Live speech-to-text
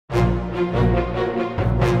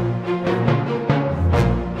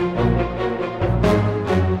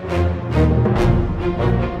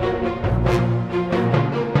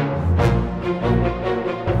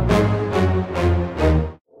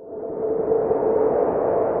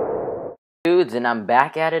Dudes, and I'm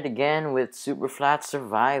back at it again with Superflat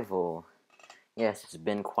Survival. Yes, it's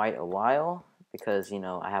been quite a while because,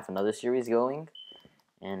 I have another series going,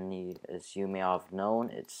 and as you may have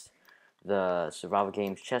known, it's the Survival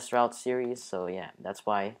Games Chest Route series, so yeah, that's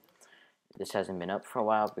why this hasn't been up for a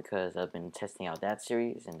while, because I've been testing out that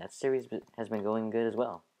series, and that series has been going good as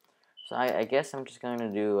well. So I guess I'm just going to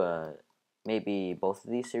do maybe both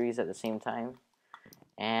of these series at the same time,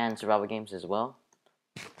 and Survival Games as well.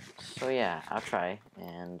 So yeah, I'll try,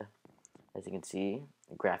 and as you can see,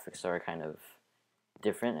 the graphics are kind of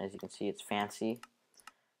different. As you can see, it's fancy.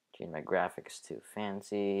 Change my graphics to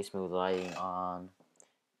fancy, smooth lighting on,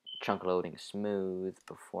 chunk loading smooth,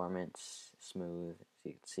 performance smooth, as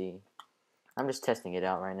you can see. I'm just testing it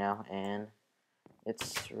out right now, and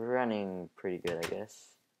it's running pretty good, I guess.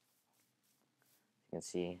 You can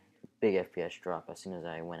see big FPS drop as soon as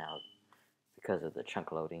I went out because of the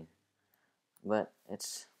chunk loading, but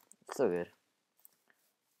it's still good.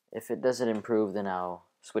 If it doesn't improve, then I'll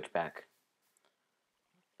switch back.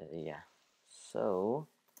 Yeah, so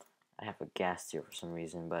I have a ghast here for some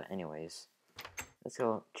reason, but anyways, let's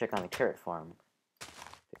go check on the carrot farm,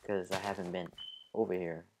 because I haven't been over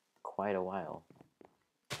here quite a while.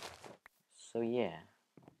 So yeah,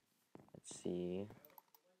 let's see,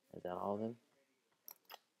 is that all of them?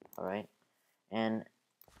 Alright, and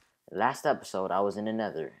last episode I was in the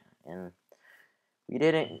Nether, and we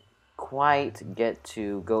didn't quite get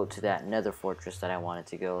to go to that Nether Fortress that I wanted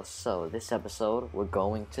to go, so this episode we're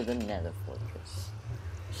going to the Nether Fortress.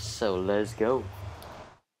 So let's go.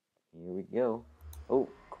 Here we go. Oh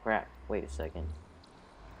crap, wait a second.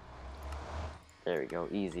 There we go,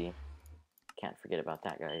 easy. Can't forget about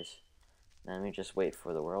that, guys. Now let me just wait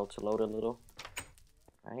for the world to load a little.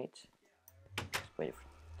 Right? Just wait for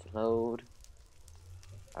it to load.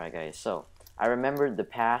 Alright guys, so I remembered the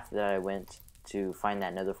path that I went to find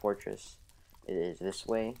that Nether Fortress. It is this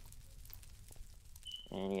way.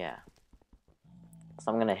 And yeah.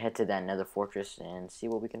 So I'm gonna head to that Nether Fortress and see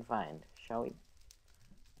what we can find, shall we?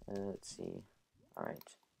 Let's see.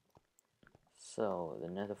 Alright. So the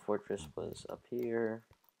Nether Fortress was up here.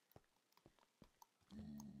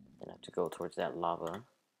 Then I have to go towards that lava.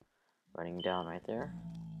 Running down right there.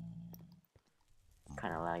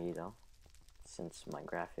 Kinda laggy though, since my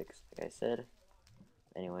graphics, like I said.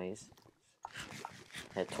 Anyways,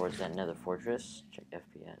 head towards that Nether Fortress. Check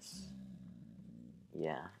FPS.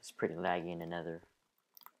 Yeah, it's pretty laggy in the Nether.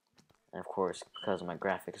 And of course, because my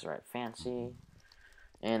graphics are at fancy,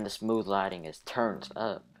 and the smooth lighting is turned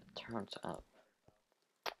up.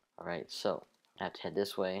 Alright, so I have to head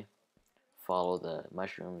this way, follow the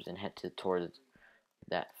mushrooms, and head towards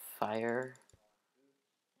that fire.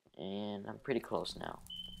 And I'm pretty close now.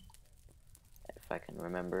 If I can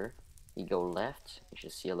remember, you go left, you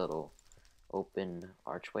should see a little open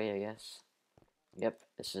archway, I guess. Yep,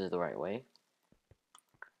 this is the right way.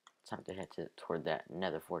 Time to head toward that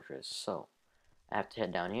Nether Fortress. So I have to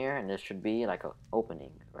head down here, and there should be like an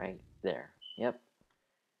opening right there. Yep.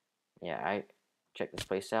 Yeah, I checked this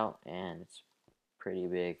place out, and it's pretty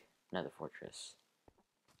big Nether Fortress.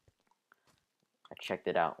 I checked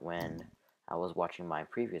it out when I was watching my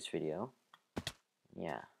previous video.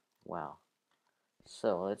 Yeah, wow.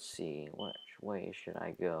 So let's see, which way should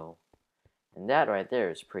I go? And that right there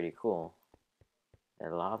is pretty cool.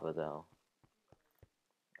 That lava though.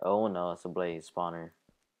 Oh no, it's a blaze spawner.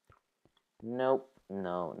 Nope,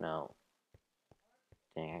 no.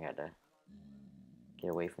 Dang, I gotta get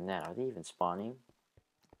away from that. Are they even spawning?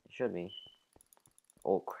 They should be.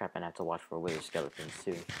 Oh crap, and I have to watch for wither skeletons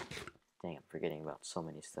too. Dang, I'm forgetting about so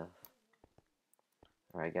many stuff.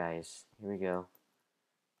 Alright guys, here we go.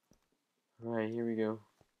 Alright, here we go.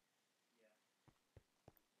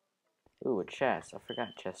 Ooh, a chest. I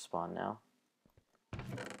forgot chest spawn now.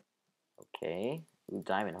 Okay. Ooh,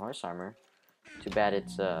 diamond horse armor. Too bad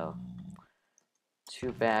it's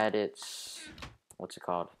what's it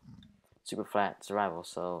called? Superflat Survival,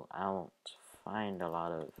 so I won't find a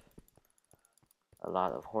lot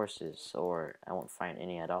of horses, or I won't find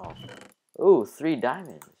any at all. Ooh, 3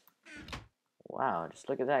 diamonds. Wow, just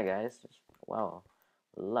look at that, guys. Wow,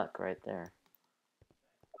 luck right there.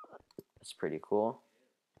 That's pretty cool.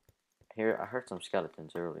 Here, I heard some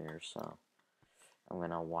skeletons earlier, so I'm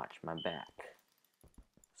gonna watch my back.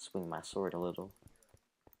 Swing my sword a little.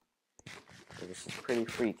 This is pretty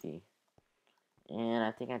freaky. And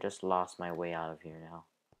I think I just lost my way out of here now.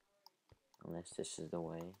 Unless this is the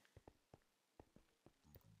way.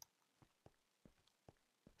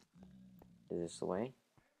 Is this the way?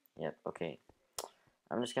 Yep, okay.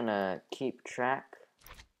 I'm just gonna keep track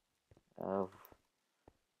of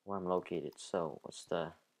where I'm located. So, what's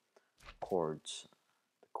the chords?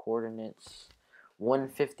 The coordinates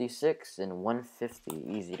 156 and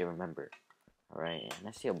 150. Easy to remember. Alright, and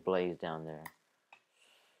I see a blaze down there.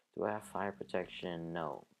 Do I have fire protection?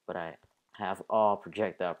 No, but I have all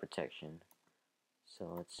projectile protection.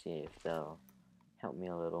 So let's see if they'll help me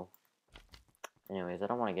a little. Anyways, I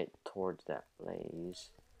don't want to get towards that blaze.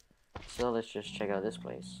 So let's just check out this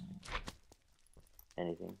place.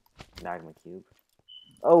 Anything? Magma cube.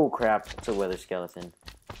 Oh crap, it's a wither skeleton.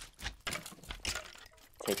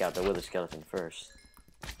 Take out the wither skeleton first.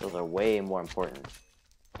 Those are way more important.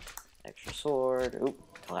 Extra sword. Oop,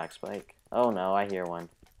 black spike. Oh no, I hear one.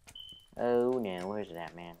 Oh no, where's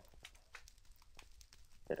that man?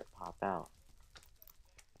 Better pop out.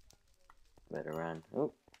 Better run.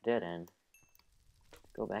 Oop, dead end.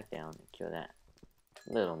 Go back down and kill that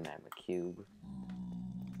little magma cube.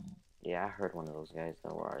 Yeah, I heard one of those guys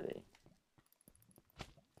though. Where are they?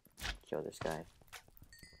 Kill this guy.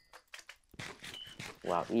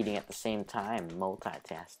 While eating at the same time,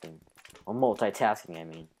 multitasking. Or multitasking, I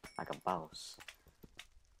mean. Like a boss.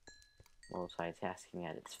 Multitasking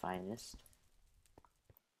at its finest.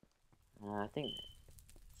 I think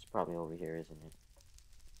it's probably over here, isn't it?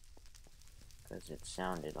 Because it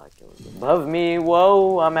sounded like it was above me.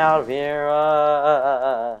 Whoa, I'm out of here.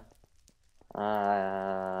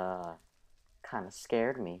 Kind of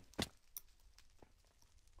scared me.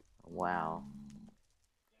 Wow.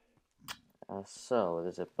 So,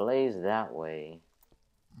 there's a blaze that way.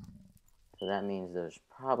 So that means there's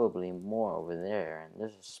probably more over there. And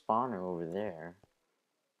there's a spawner over there.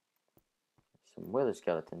 Some wither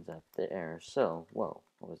skeletons up there. So, whoa,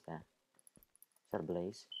 what was that? Is that a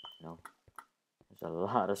blaze? No. There's a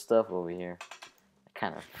lot of stuff over here. That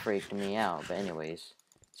kind of freaked me out. But anyways,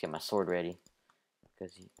 let's get my sword ready.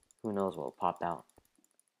 Because who knows what will pop out.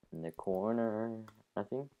 In the corner.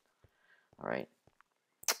 Nothing? Alright.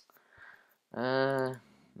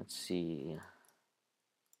 Let's see.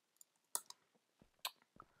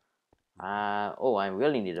 Oh, I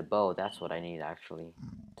really need a bow. That's what I need, actually.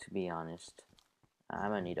 To be honest. I'm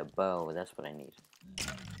gonna need a bow. That's what I need.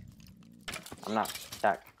 I'm not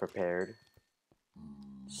that prepared.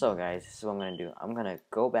 So, guys, this is what I'm gonna do. I'm gonna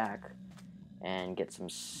go back and get some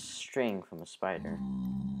string from a spider.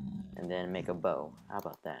 And then make a bow. How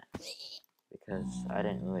about that? Because I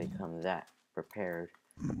didn't really come that prepared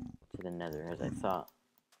to the nether as I thought.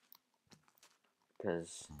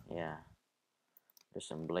 Because, yeah. There's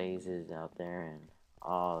some blazes out there and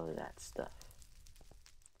all of that stuff.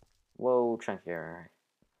 Whoa, chunky error.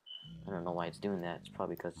 I don't know why it's doing that. It's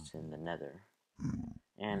probably because it's in the nether.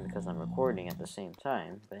 And because I'm recording at the same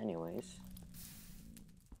time. But anyways.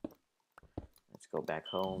 Let's go back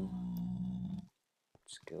home.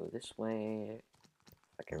 Let's go this way.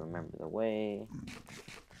 If I can remember the way.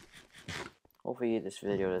 Hopefully this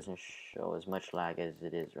video doesn't show as much lag as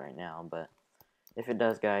it is right now. But if it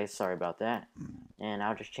does, guys, sorry about that. And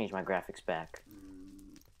I'll just change my graphics back.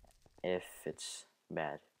 If it's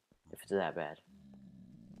bad. If it's that bad.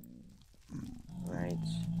 Right.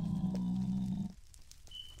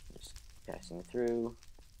 Just passing through.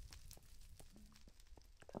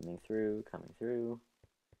 Coming through, coming through.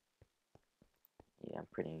 Yeah,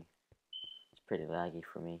 it's pretty laggy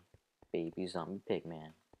for me. Baby zombie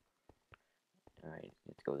pigman. Alright,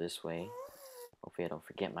 let's go this way. Hopefully I don't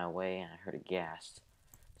forget my way, and I heard a ghast.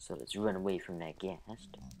 So let's run away from that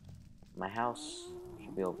ghast. My house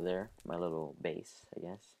should be over there. My little base, I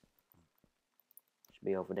guess. Should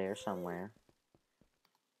be over there somewhere.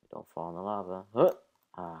 Don't fall in the lava. Huh!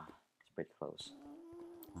 Ah, it's pretty close.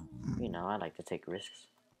 You know, I like to take risks.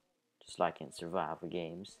 Just like in survival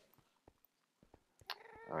games.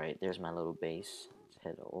 Alright, there's my little base. Let's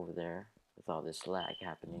head over there with all this lag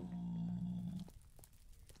happening.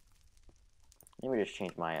 Let me just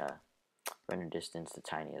change my render distance to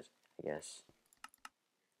tiny, as I guess.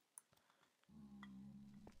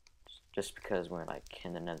 Just because we're like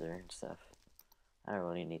in the nether and stuff. I don't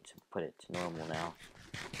really need to put it to normal now.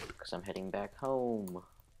 Because I'm heading back home.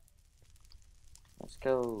 Let's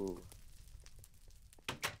go.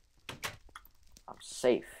 I'm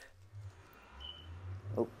safe.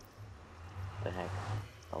 Oh. The heck.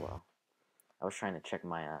 Oh well. I was trying to check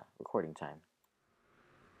my recording time.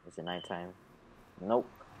 Is it nighttime? Nope.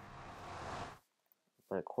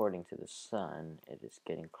 But according to the sun, it is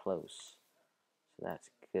getting close. So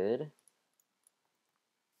that's good.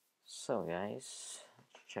 So guys,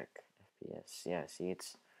 let's check FPS. Yeah, see,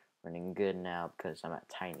 it's running good now because I'm at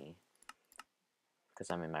tiny.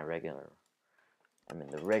 Because I'm in my regular I'm in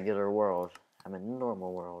the regular world. I'm in the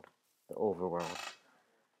normal world. The overworld.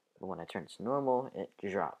 But when I turn to normal, it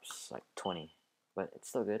drops like 20. But it's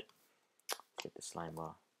still good. Let's get the slime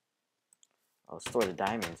ball. I'll store the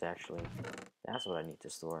diamonds, actually. That's what I need to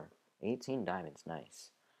store. 18 diamonds,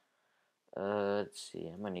 nice. Let's see.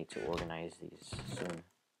 I'm gonna need to organize these soon.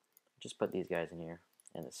 Just put these guys in here.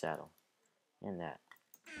 And the saddle. And that.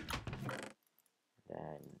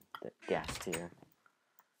 Then the gas tier.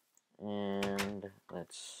 And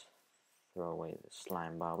let's throw away the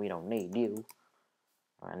slime ball. We don't need you.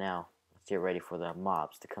 Alright, now, let's get ready for the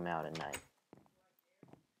mobs to come out at night.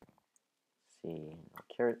 Let's see, no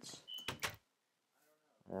carrots.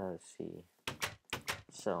 Let's see.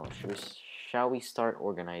 So, shall we start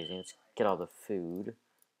organizing? Let's get all the food.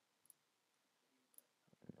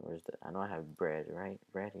 Where's the? I know I have bread, right?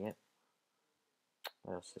 Bread, yep.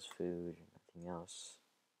 What else is food? Nothing else.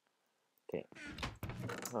 Okay.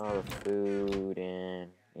 All the food in.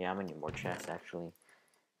 Yeah, I'm gonna need more chests actually.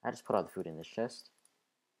 I just put all the food in this chest.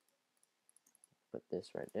 Put this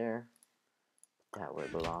right there. Put that where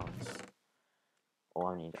it belongs. Oh,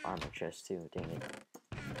 I need armor chest too. Dang it.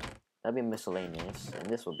 That'll be miscellaneous, and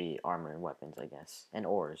this will be armor and weapons, I guess, and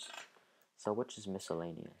ores. So which is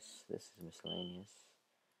miscellaneous? This is miscellaneous.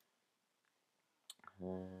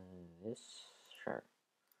 This,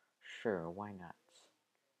 sure, why not?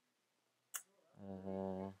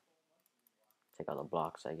 Take out the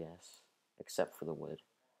blocks, I guess, except for the wood.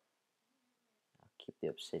 I'll keep the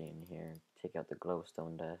obsidian here. Take out the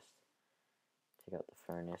glowstone dust. Take out the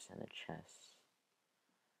furnace and the chest.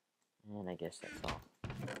 And I guess that's all.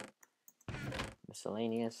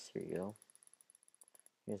 Miscellaneous, here you go.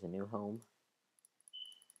 Here's a new home.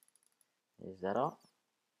 Is that all?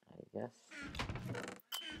 I guess.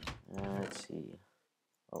 Let's see.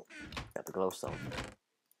 Oh, got the glowstone.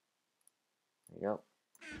 There you go.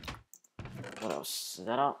 What else? Is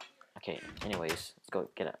that all? Okay, anyways, let's go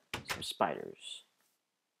get some spiders.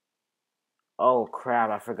 Oh crap,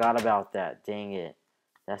 I forgot about that. Dang it.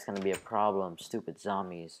 That's gonna be a problem. Stupid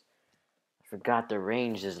zombies. I forgot the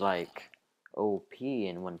range is like OP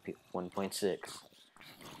in 1.6.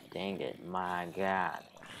 Dang it, my god.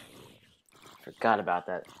 Forgot about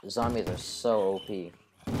that. Zombies are so OP.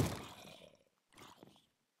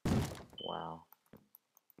 Wow.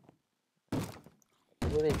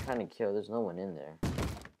 Who are they trying to kill? There's no one in there.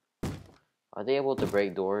 Are they able to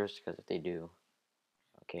break doors? Because if they do...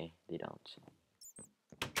 Okay, they don't.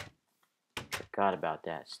 Forgot about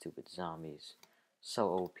that, stupid zombies. So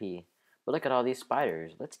OP. But look at all these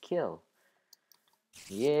spiders. Let's kill.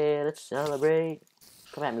 Yeah, let's celebrate.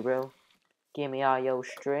 Come at me, bro. Give me all your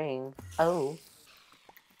string. Oh.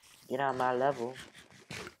 Get on my level.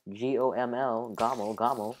 GOML. Gomel,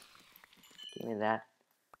 gomel. Give me that.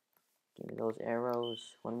 Give me those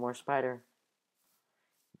arrows. One more spider.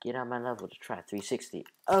 Get on my level to try 360.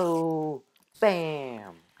 Oh.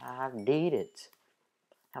 Bam. I did it.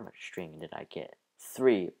 How much string did I get?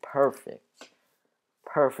 3. Perfect.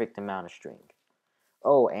 Perfect amount of string.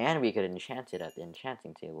 Oh, and we could enchant it at the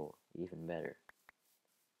enchanting table. Even better.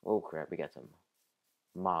 Oh crap, we got some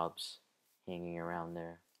mobs hanging around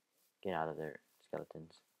there. Get out of there,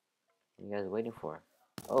 skeletons. What are you guys waiting for?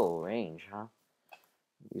 Oh, range, huh?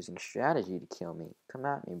 Using strategy to kill me. Come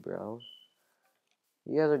at me, bro.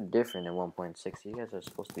 You guys are different in 1.6. You guys are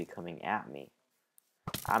supposed to be coming at me.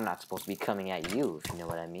 I'm not supposed to be coming at you, if you know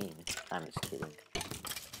what I mean. I'm just kidding.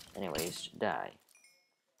 Anyways, die.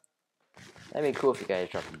 That'd be cool if you guys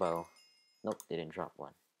drop a bow. Nope, they didn't drop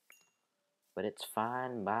one. But it's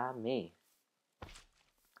fine by me.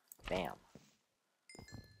 Bam.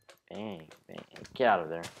 Bang, bang. Get out of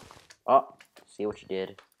there. Oh, see what you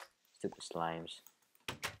did. Stupid slimes.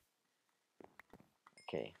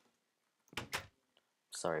 Okay.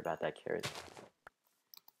 Sorry about that, carrot.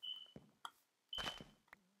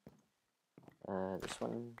 This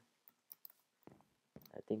one.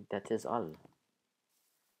 I think that is all.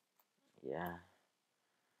 Yeah.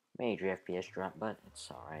 Major FPS drop, but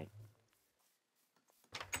it's alright.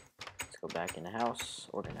 Let's go back in the house.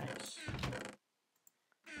 Organize.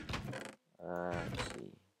 Let's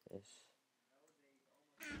see.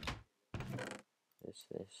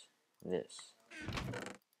 This.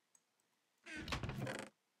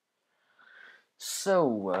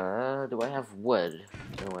 So, do I have wood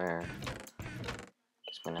anywhere?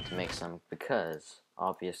 Guess we're gonna have to make some because,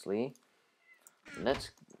 obviously,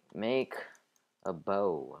 let's make a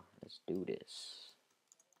bow. Let's do this.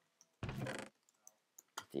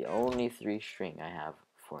 The only 3 string I have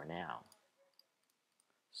for now.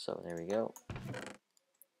 So there we go.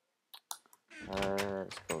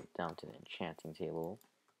 Let's go down to the enchanting table.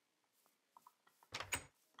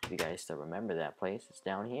 you guys still remember that place. It's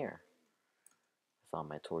down here. With all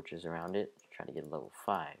my torches around it. Trying to get level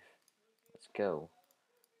 5. Let's go.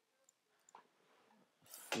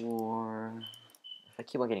 4. If I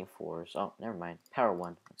keep on getting 4s. Oh, never mind. Power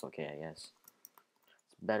 1. That's okay, I guess.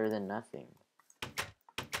 It's better than nothing.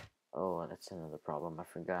 Oh, that's another problem. I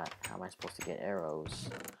forgot. How am I supposed to get arrows?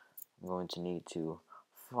 I'm going to need to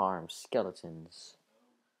farm skeletons.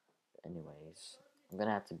 Anyways, I'm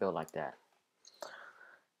gonna have to build like that.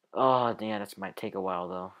 Oh, damn, that might take a while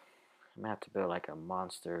though. I'm gonna have to build like a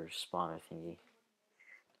monster spawner thingy.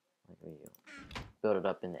 Like you build it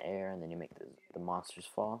up in the air and then you make the monsters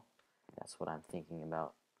fall. That's what I'm thinking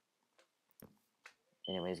about.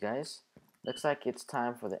 Anyways, guys, looks like it's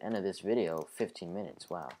time for the end of this video. 15 minutes,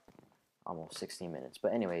 wow. Almost 16 minutes.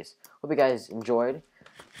 But anyways, hope you guys enjoyed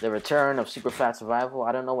the return of Superflat Survival.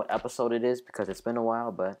 I don't know what episode it is because it's been a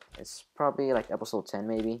while, but it's probably like episode 10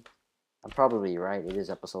 maybe. I'm probably right. It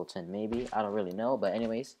is episode 10 maybe. I don't really know. But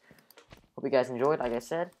anyways, hope you guys enjoyed, like I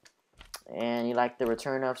said. And you like the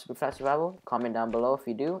return of Superflat Survival, comment down below if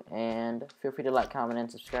you do. And feel free to like, comment,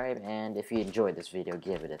 and subscribe. And if you enjoyed this video,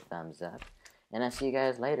 give it a thumbs up. And I'll see you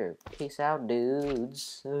guys later. Peace out,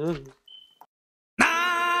 dudes.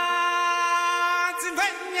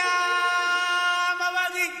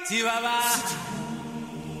 Chihuahua.